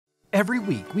Every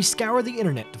week, we scour the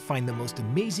internet to find the most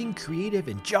amazing, creative,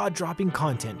 and jaw-dropping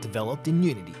content developed in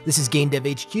Unity. This is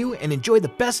GameDevHQ, and enjoy the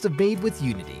best of Made with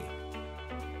Unity.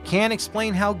 Can't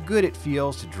explain how good it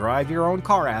feels to drive your own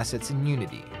car assets in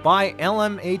Unity by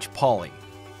LMHPOLY.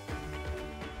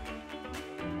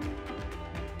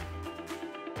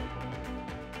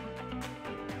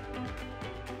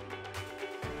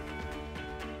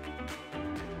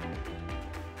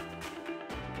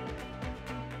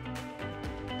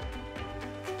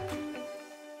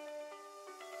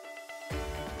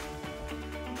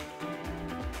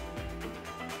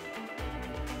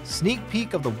 Sneak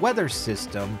peek of the weather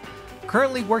system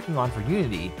currently working on for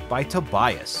Unity by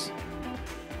Tobias.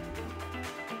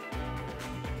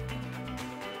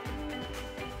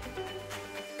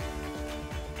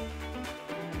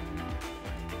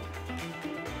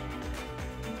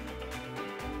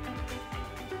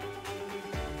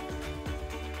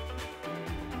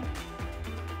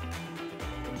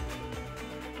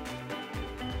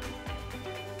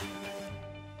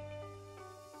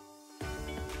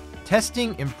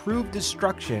 Testing improved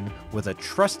destruction with a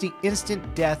trusty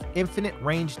instant death infinite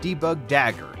range debug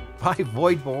dagger by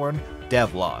Voidborne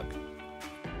Devlog.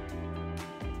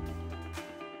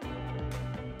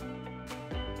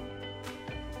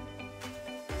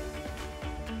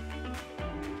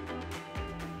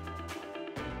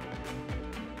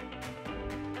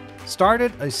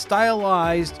 Started a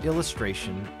stylized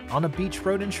illustration on a beach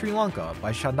road in Sri Lanka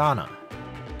by Chandana.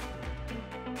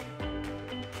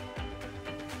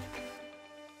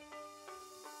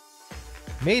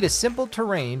 Made a simple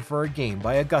terrain for a game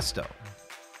by Augusto.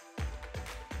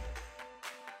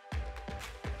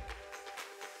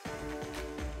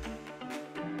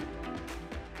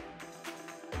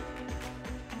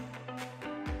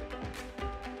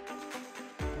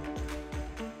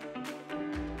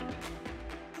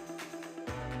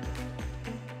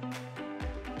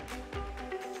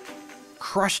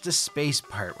 Crushed a space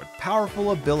pirate with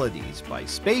powerful abilities by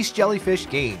Space Jellyfish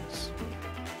Games.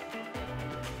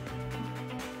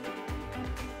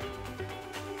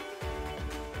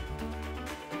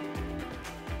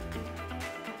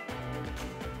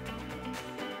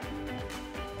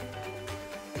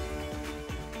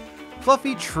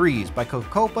 Fluffy Trees by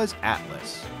Cocopa's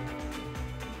Atlas.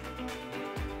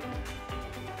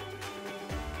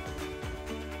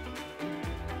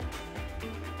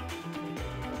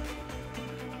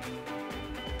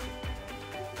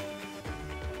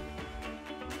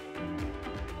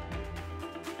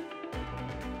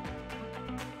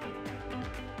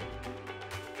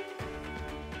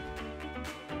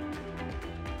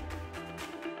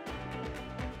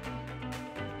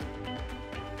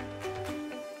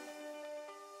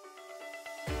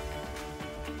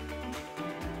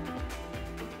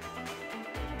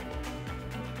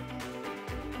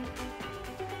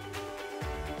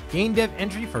 Game Dev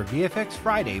entry for VFX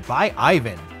Friday by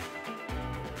Ivan.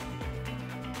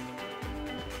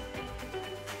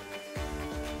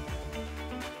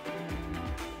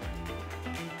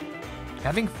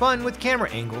 Having fun with camera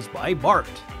angles by Bart.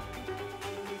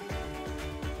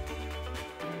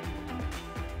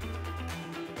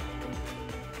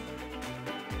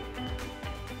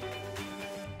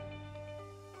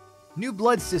 New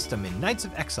Blood System in Knights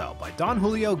of Exile by Don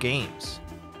Julio Games.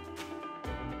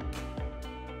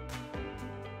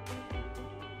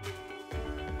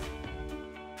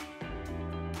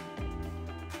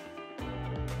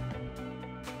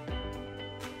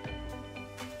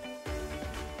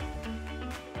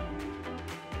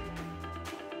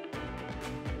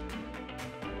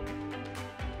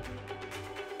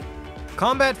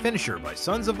 Combat Finisher by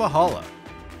Sons of Valhalla.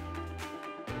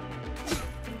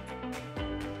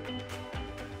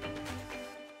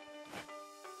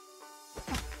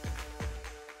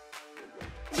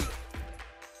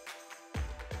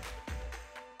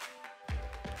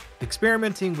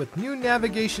 Experimenting with new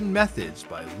navigation methods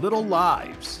by Little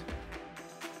Lives.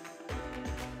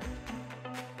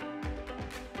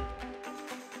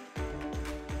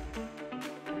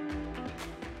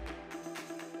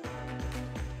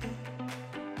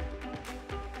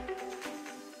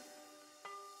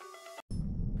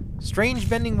 Strange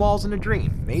Bending Walls in a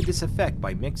Dream made this effect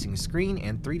by mixing screen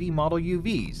and 3D model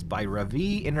UVs by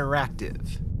Ravee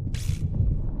Interactive.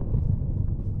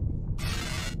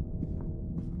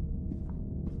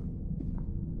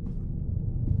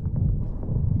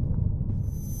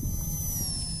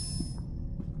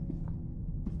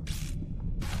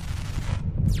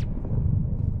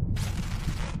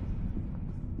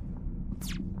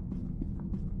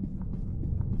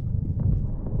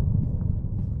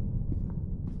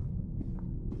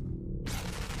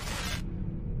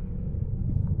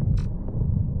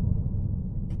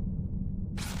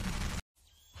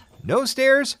 No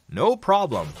Stairs, No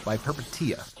Problem by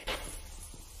Perpetia.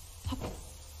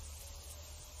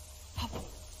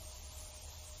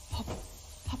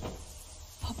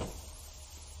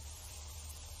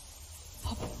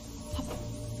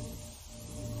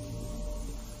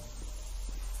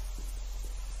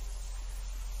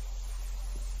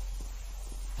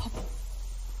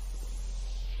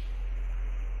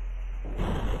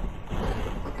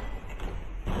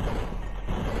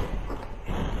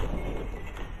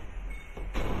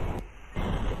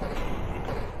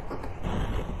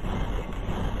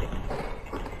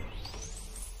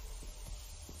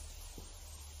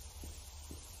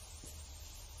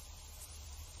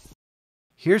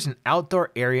 Here's an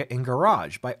outdoor area in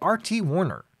Garage by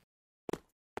rtwarner.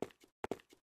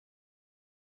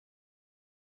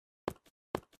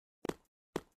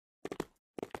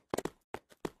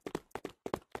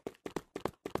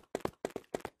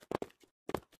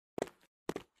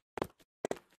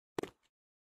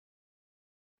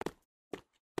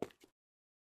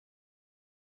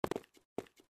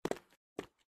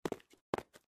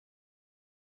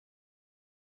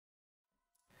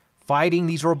 Fighting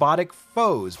These Robotic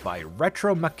Foes by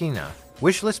Retro Machina.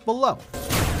 Wishlist below.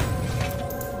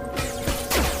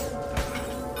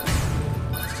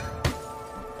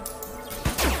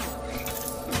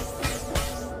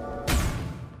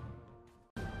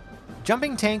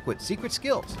 Jumping Tank with Secret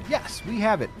Skills. Yes, we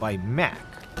have it by Mac.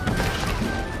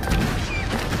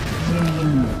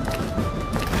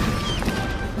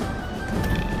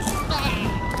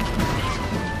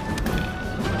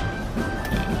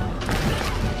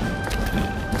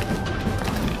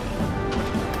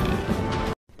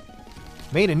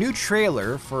 Made a new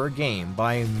trailer for a game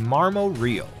by Marmo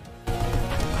Rio.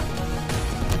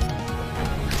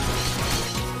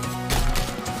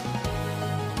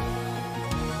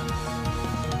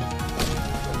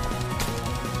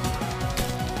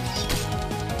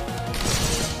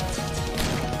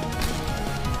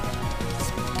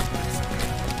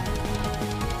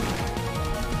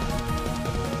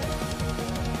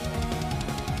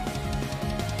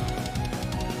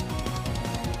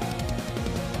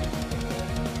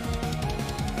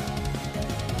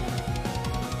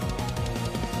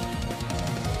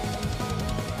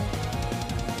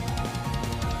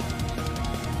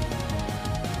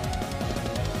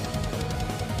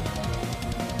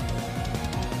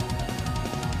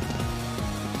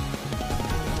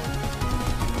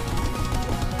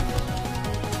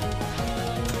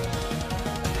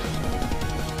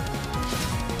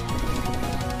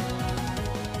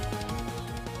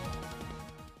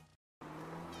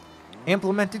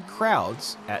 Implemented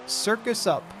crowds at Circus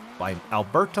Up by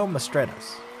Alberto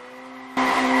Mastredas.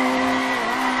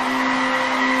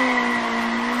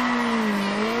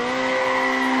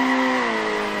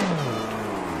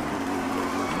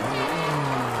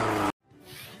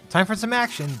 Time for some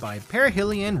action by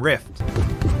Perihelion Rift.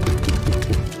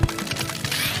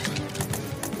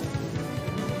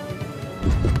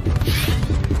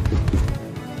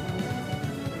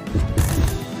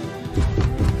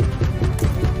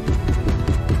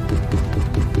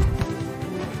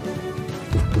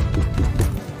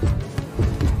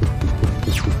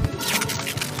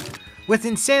 With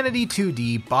Insanity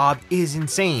 2D, Bob is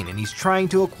insane and he's trying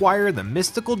to acquire the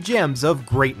mystical gems of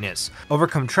greatness,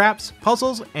 overcome traps,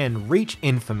 puzzles, and reach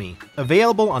infamy.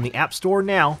 Available on the App Store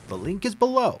now, the link is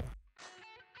below.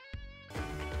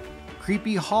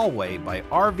 Creepy Hallway by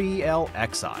RVL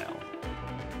Exile.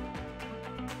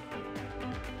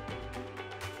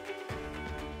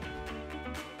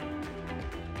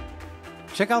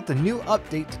 Check out the new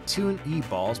update to Toon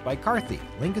E-Balls by Carthy,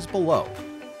 link is below.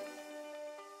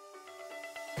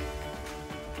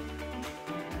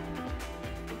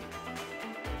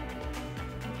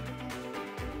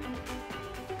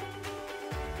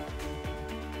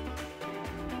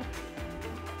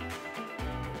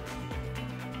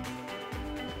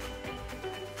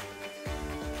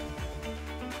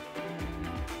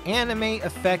 Anime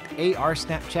Effect AR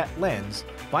Snapchat Lens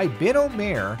by Ben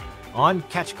Omer on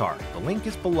Catchcard. The link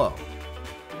is below.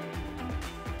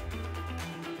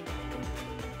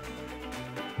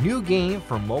 New game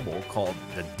for mobile called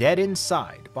The Dead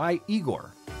Inside by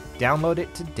Igor. Download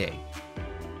it today.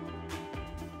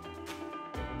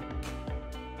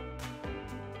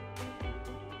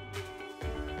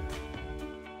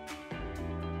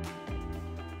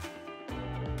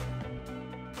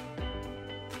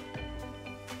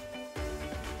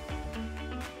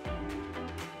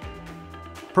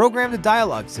 Program the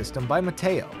Dialogue System by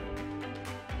Mateo.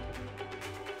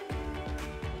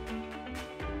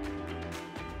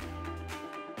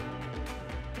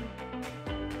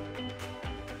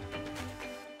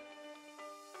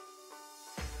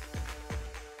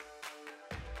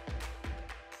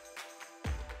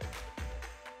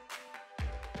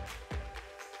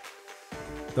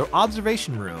 The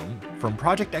Observation Room from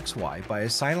Project XY by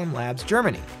Asylum Labs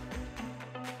Germany.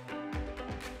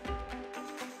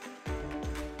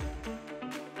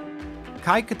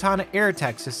 Kai Katana Air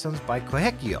Attack Systems by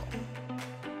Kohekio.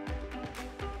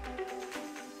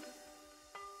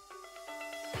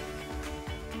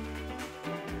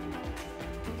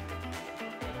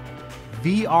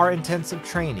 VR Intensive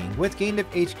Training with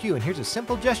GameDevHQ, and here's a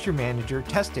simple gesture manager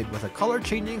tested with a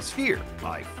color-changing sphere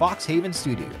by Foxhaven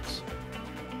Studios.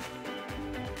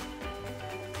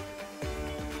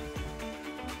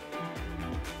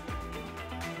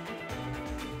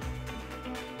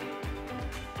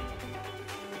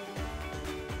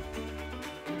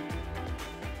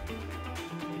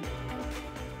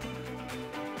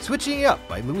 Switching It Up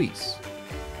by Luis.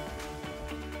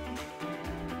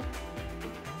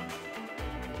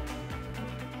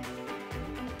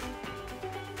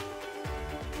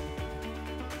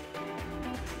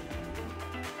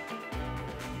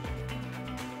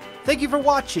 Thank you for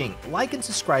watching. Like and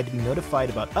subscribe to be notified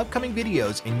about upcoming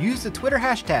videos, and use the Twitter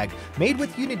hashtag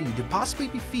MadeWithUnity to possibly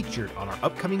be featured on our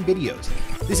upcoming videos.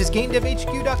 This is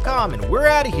GameDevHQ.com, and we're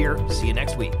out of here. See you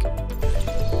next week.